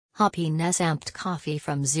HapiNss amped coffee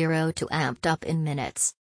from zero to amped up in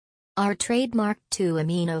minutes. Our trademarked 2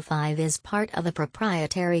 Amino 5 is part of a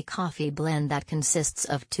proprietary coffee blend that consists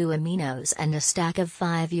of 2 aminos and a stack of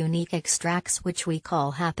 5 unique extracts which we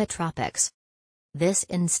call Hapitropics. This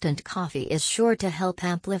instant coffee is sure to help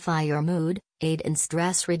amplify your mood, aid in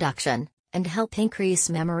stress reduction, and help increase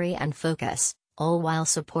memory and focus, all while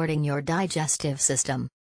supporting your digestive system.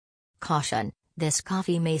 Caution: this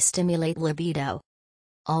coffee may stimulate libido.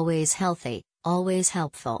 Always healthy, always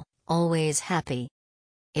helpful, always happy.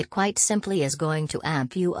 It quite simply is going to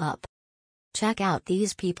amp you up. Check out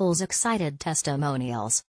these people's excited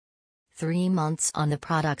testimonials. 3 months on the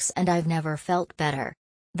products and I've never felt better.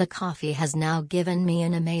 The coffee has now given me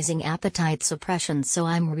an amazing appetite suppression, so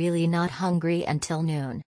I'm really not hungry until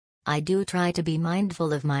noon. I do try to be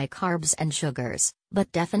mindful of my carbs and sugars,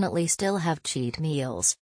 but definitely still have cheat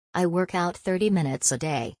meals. I work out 30 minutes a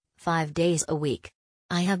day, 5 days a week.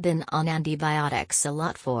 I have been on antibiotics a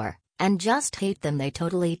lot and just hate them. They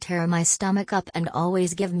totally tear my stomach up and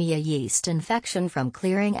always give me a yeast infection from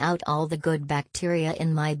clearing out all the good bacteria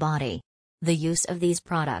in my body. The use of these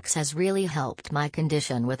products has really helped my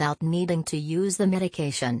condition without needing to use the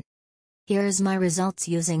medication. Here's my results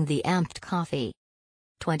using the amped coffee.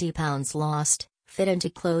 20 pounds lost, fit into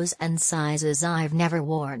clothes and sizes I've never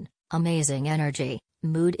worn, amazing energy,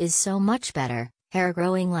 mood is so much better, hair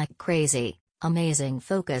growing like crazy, amazing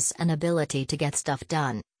focus and ability to get stuff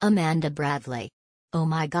done. Amanda Bradley. Oh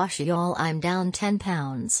my gosh y'all, I'm down 10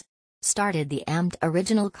 pounds. Started the amped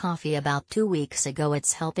original coffee about 2 weeks ago.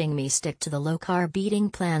 It's helping me stick to the low-carb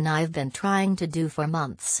eating plan I've been trying to do for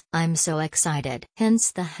months. I'm so excited.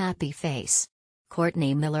 Hence the happy face.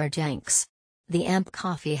 Courtney Miller Jenks. The amp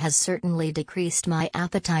coffee has certainly decreased my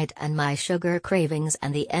appetite and my sugar cravings,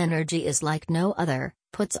 and the energy is like no other,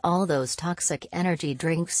 puts all those toxic energy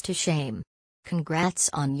drinks to shame. Congrats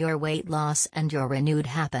on your weight loss and your renewed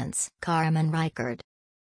happiness. Carmen Reichard.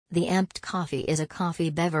 The amped coffee is a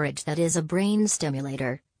coffee beverage that is a brain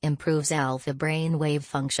stimulator, improves alpha brain wave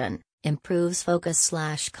function, improves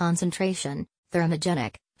focus/concentration,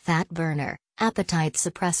 thermogenic, fat burner, appetite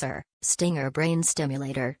suppressor, stinger brain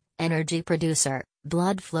stimulator, energy producer,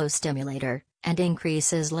 blood flow stimulator, and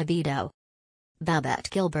increases libido.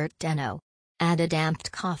 Babette Gilbert Deno. Added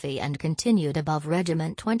amped coffee and continued above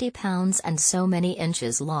regimen. 20 pounds and so many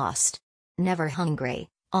inches lost. Never hungry,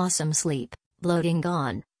 awesome sleep, bloating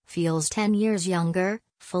gone, feels 10 years younger,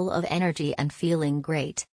 full of energy and feeling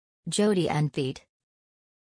great. Jody and Pete.